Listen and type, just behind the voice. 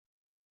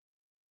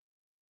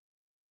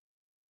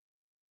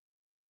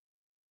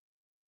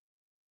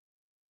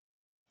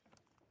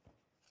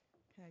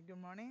Okay,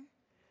 good morning.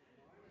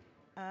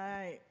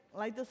 I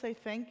like to say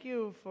thank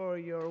you for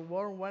your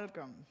warm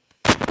welcome.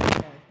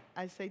 Okay,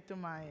 I say to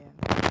my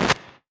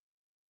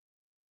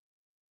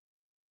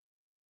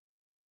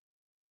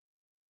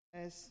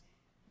it's,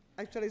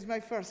 actually it's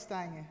my first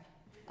time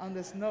on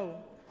the snow,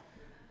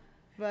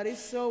 but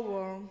it's so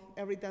warm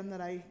every time that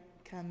I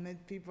can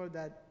meet people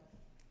that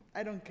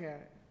I don't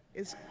care.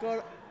 It's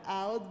cold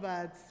out,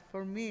 but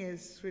for me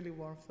it's really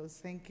warm. So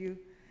thank you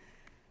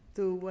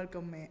to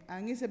welcome me,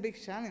 and it's a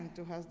big challenge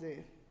to have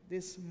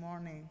this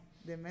morning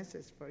the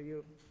message for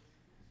you,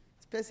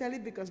 especially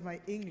because my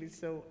English.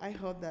 So I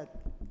hope that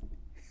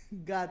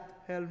God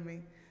help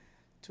me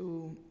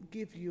to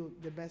give you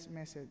the best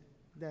message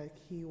that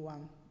He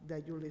wants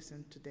that you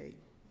listen today.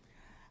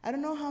 I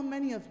don't know how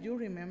many of you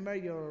remember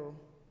your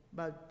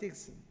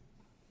baptism.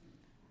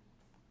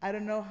 I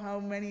don't know how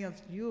many of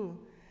you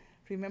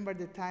remember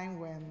the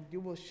time when you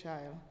was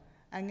child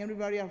and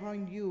everybody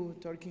around you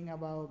talking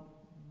about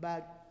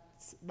back,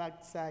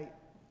 backside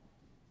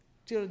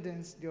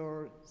children's,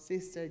 your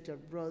sister, your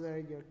brother,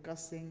 your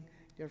cousin,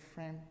 your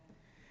friend.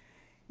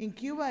 In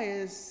Cuba,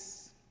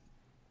 it's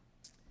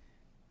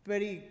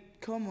very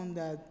common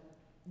that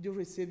you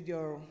receive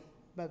your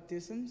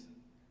baptisms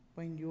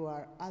when you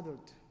are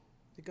adult,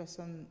 because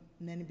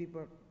many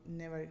people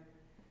never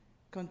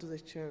come to the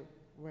church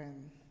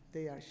when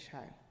they are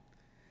child.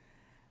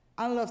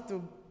 I love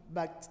to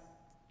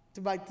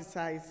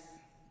baptize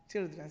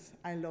children.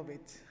 I love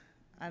it.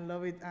 I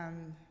love it,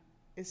 and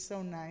it's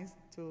so nice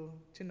to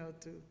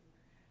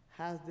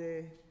have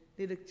the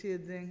little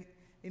children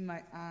in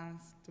my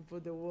arms to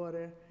put the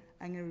water,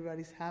 and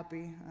everybody's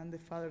happy, and the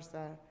fathers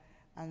are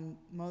and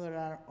mother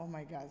are, oh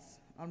my God,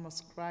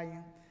 almost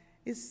crying.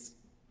 It's,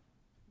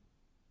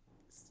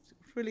 it's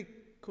really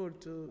cool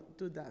to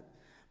do that.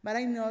 But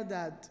I know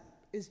that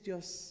it's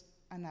just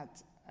an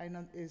act. I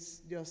know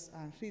it's just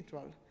a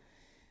ritual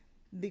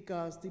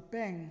because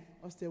depend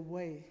on the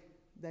way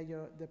that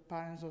the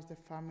parents of the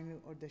family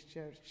or the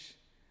church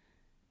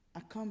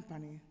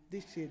accompany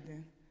these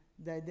children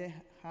that they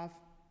have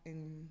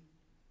in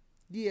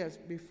years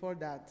before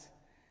that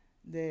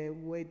the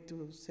way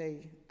to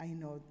say, I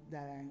know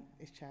that I'm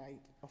a child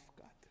of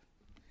God.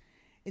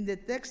 In the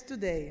text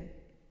today,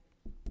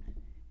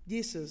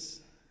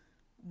 Jesus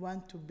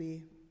wants to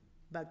be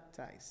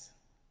baptized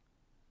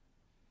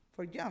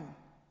for young.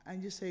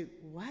 And you say,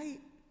 why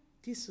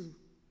Jesus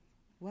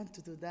want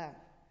to do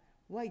that?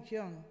 Why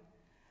young?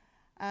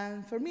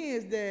 And for me,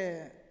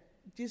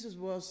 Jesus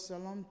was a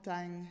long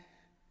time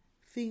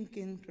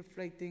thinking,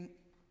 reflecting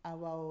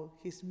about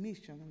his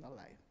mission in the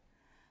life,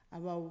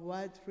 about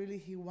what really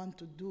he wants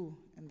to do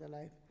in the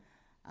life,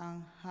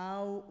 and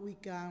how we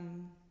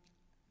can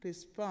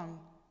respond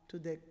to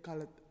the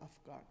call of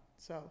God.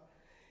 So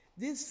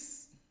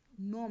this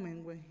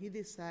moment when he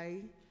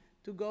decided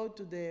to go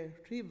to the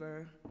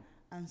river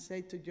and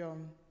say to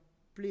John,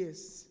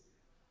 please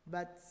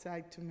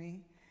baptize to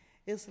me,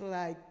 it's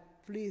like,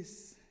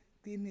 please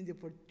give me the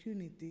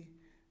opportunity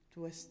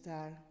to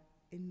start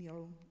a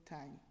new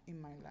time in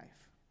my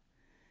life.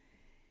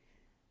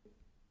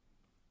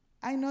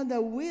 I know that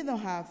we don't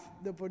have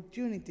the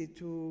opportunity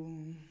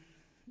to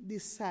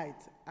decide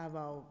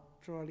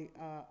about probably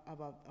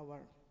about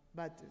our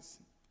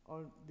baptism,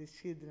 or the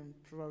children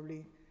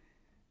probably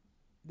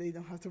they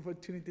don't have the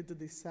opportunity to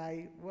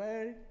decide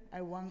where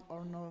I want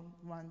or not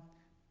want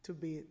to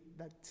be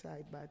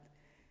baptized, but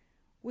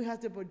we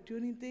have the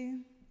opportunity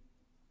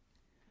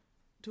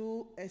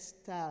to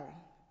start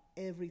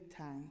every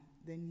time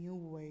the new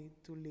way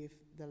to live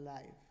the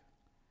life,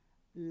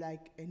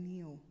 like a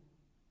new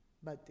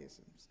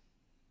baptism.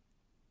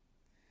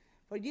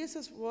 For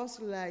Jesus was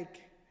like,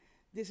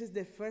 this is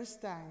the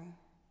first time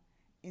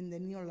in the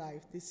new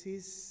life. This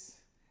is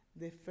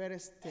the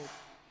first step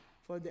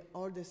for the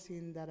other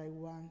sin that I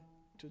want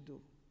to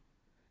do.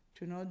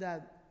 To know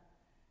that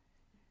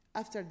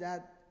after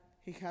that,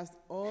 he has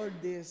all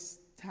this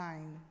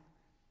time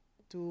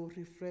to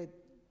reflect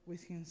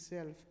with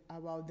himself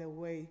about the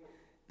way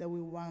that we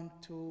want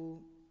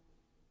to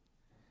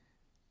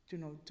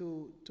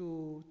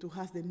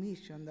have the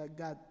mission that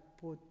God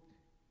put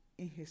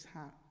in his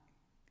hand.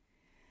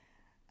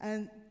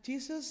 And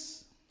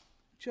Jesus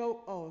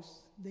showed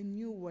us the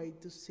new way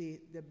to see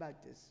the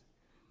baptism.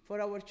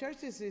 For our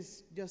churches,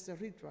 it's just a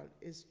ritual.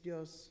 It's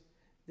just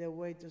the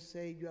way to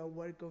say you are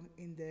welcome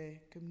in the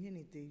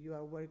community, you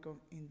are welcome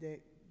in the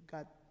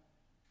God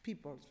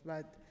peoples.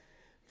 But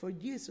for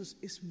Jesus,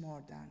 it's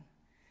more than.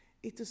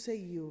 It's to say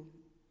you,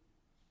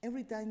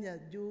 every time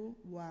that you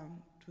want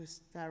to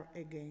start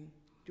again,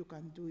 you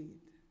can do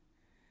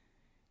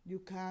it. You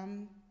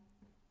can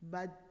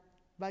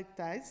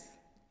baptize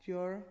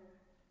your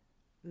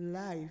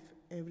life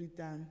every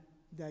time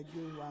that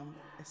you want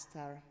to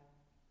start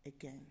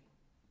again.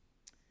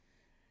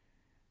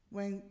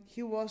 When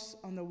he was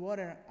on the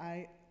water,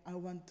 I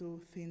want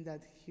to think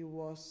that he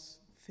was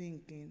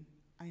thinking,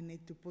 I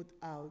need to put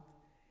out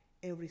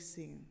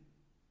everything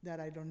that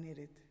I don't need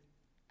it.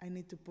 I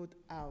need to put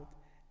out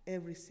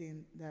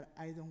everything that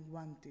I don't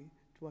want it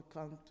to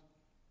account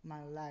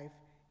my life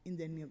in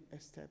the new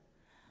step.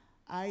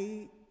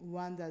 I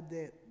want that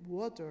the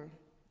water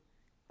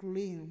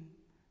clean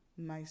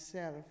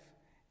myself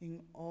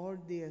in all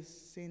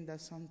this sin that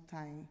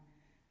sometimes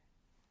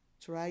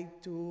try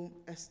to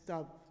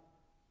stop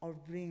our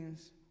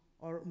dreams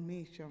or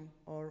mission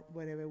or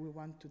whatever we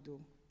want to do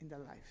in the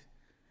life.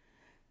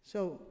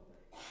 So,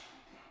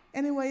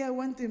 anyway, I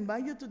want to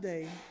invite you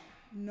today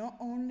not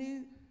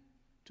only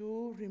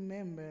to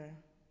remember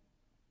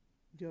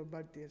your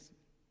baptism,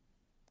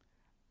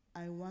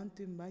 I want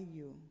to invite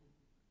you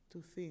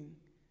to think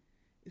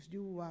if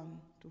you want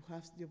to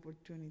have the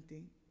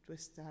opportunity to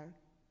start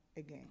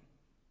again.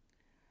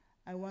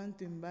 I want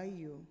to invite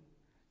you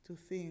to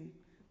think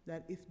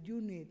that if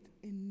you need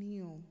a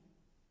new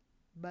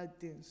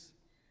baptism,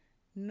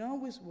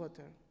 not with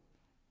water,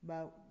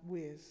 but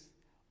with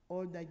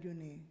all that you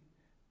need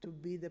to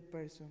be the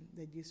person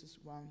that Jesus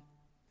wants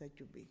that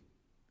you be.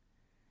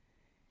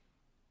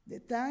 The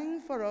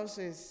time for us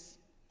is,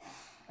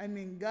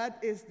 God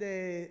is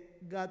the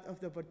God of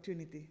the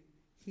opportunity.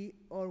 He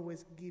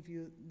always gives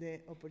you the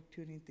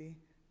opportunity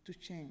to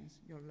change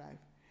your life.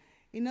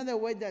 In other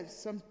words, that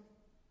some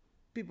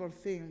people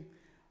think,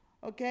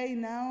 okay,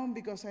 now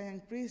because I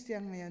am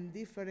Christian, I am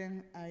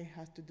different, I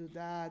have to do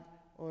that,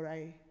 or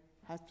I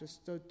have to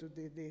start to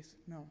do this.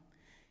 No.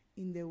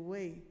 In the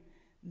way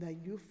that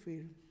you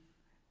feel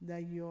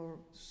that your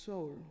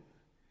soul,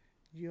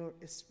 your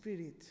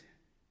spirit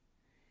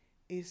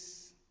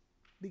is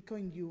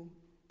becoming you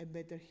a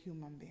better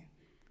human being.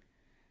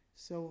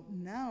 So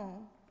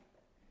now,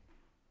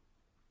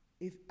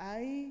 if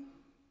I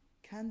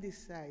can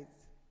decide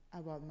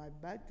about my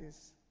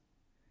baptism,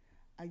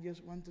 I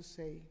just want to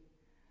say,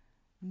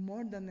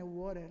 more than the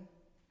water,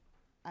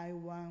 I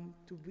want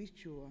to be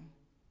sure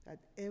that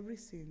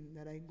everything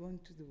that I'm going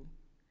to do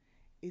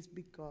is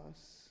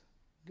because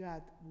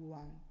God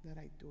wants that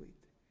I do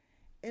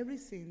it.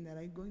 Everything that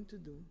I'm going to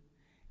do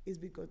is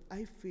because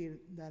I feel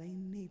that I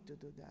need to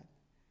do that.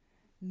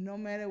 No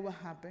matter what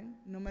happens,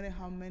 no matter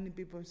how many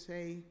people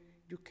say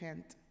you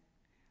can't,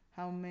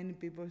 how many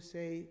people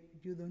say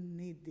you don't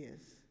need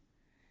this.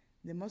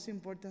 The most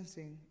important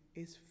thing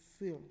is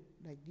feel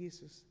like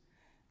Jesus,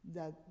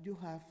 that you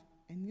have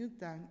a new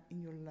time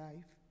in your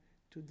life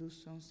to do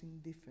something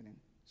different,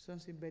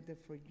 something better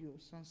for you,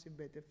 something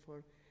better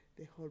for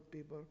the whole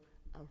people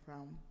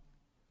around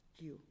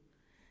you.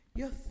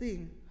 Just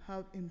think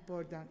how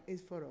important it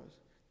is for us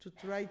to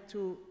try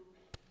to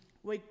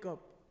wake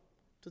up,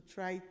 to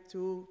try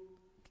to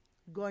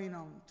going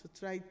on, to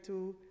try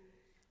to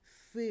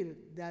feel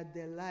that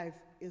the life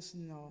is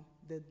not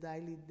the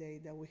daily day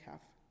that we have.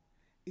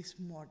 It's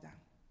more than.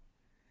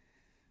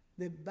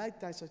 The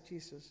baptism of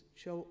Jesus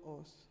show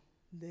us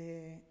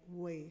the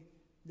way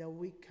that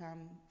we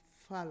can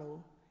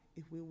follow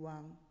if we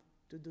want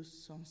to do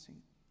something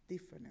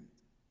different,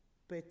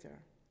 better,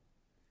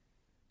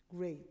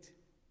 great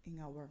in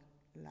our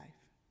life.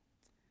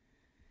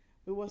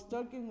 We was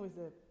talking with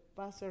the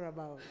pastor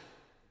about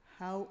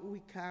how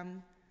we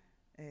can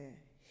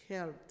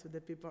help to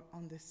the people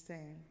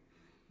understand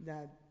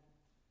that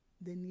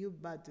the new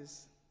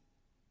baptism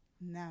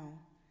now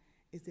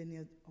is the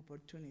new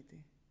opportunity.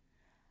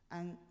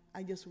 And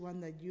I just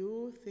want that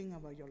you think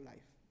about your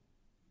life.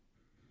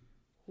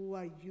 Who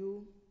are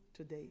you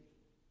today?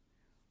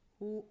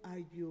 Who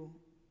are you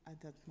at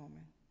that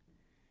moment?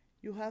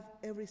 You have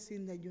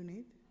everything that you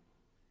need.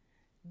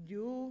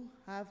 You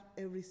have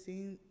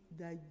everything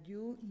that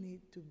you need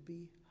to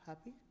be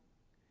happy.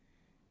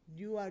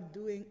 You are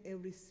doing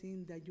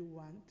everything that you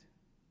want.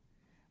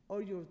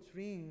 Or your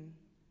dream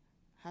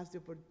has the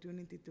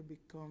opportunity to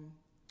become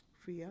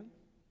real.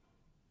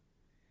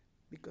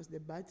 Because the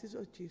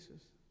baptism of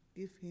Jesus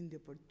gives him the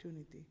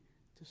opportunity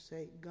to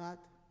say, God,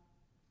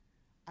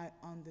 I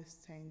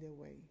understand the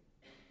way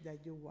that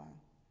you want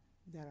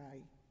that I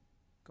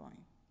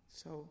going.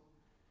 So,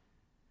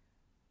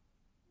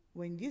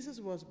 when Jesus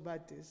was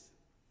baptized,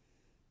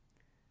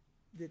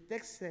 the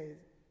text said,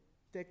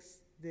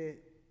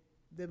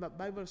 the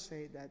Bible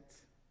says that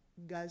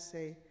God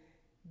said,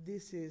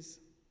 this is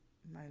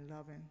my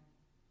loving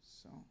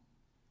son.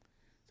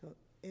 So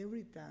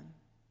every time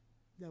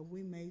that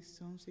we make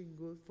something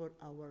good for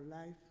our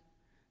life,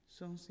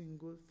 something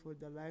good for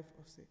the life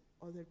of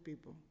the other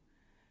people,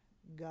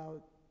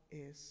 God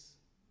is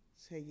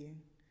saying,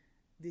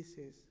 this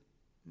is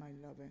my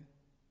loving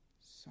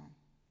son.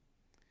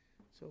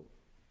 So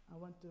I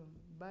want to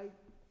invite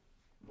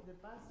the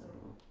pastor.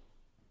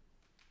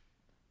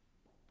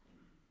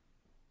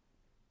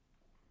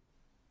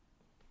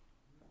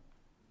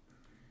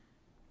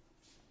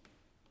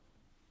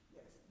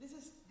 Yes, this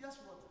is just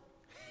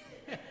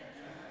water.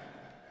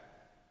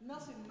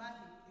 Nothing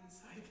magic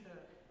inside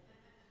there.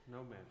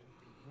 No magic.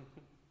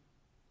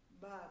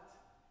 But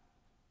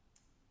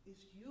if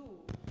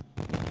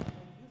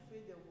when you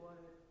feel the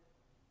water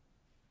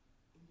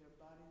in your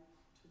body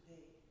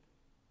today,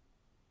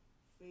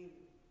 feel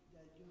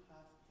that you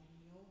have the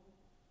new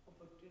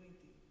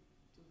opportunity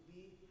to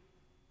be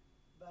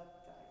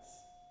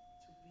baptized,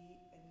 to be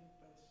a new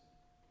person,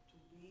 to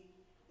be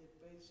the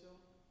person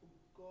who's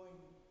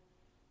going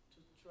to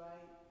try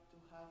to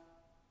have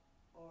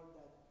all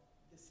that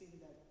sin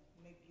that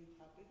make you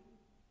happy.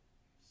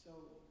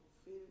 So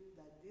feel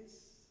that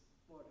this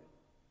water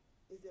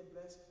is the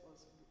blessing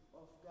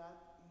of God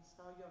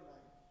inside your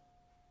life,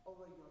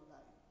 over your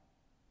life,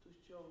 to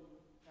show you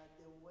that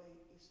the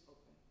way is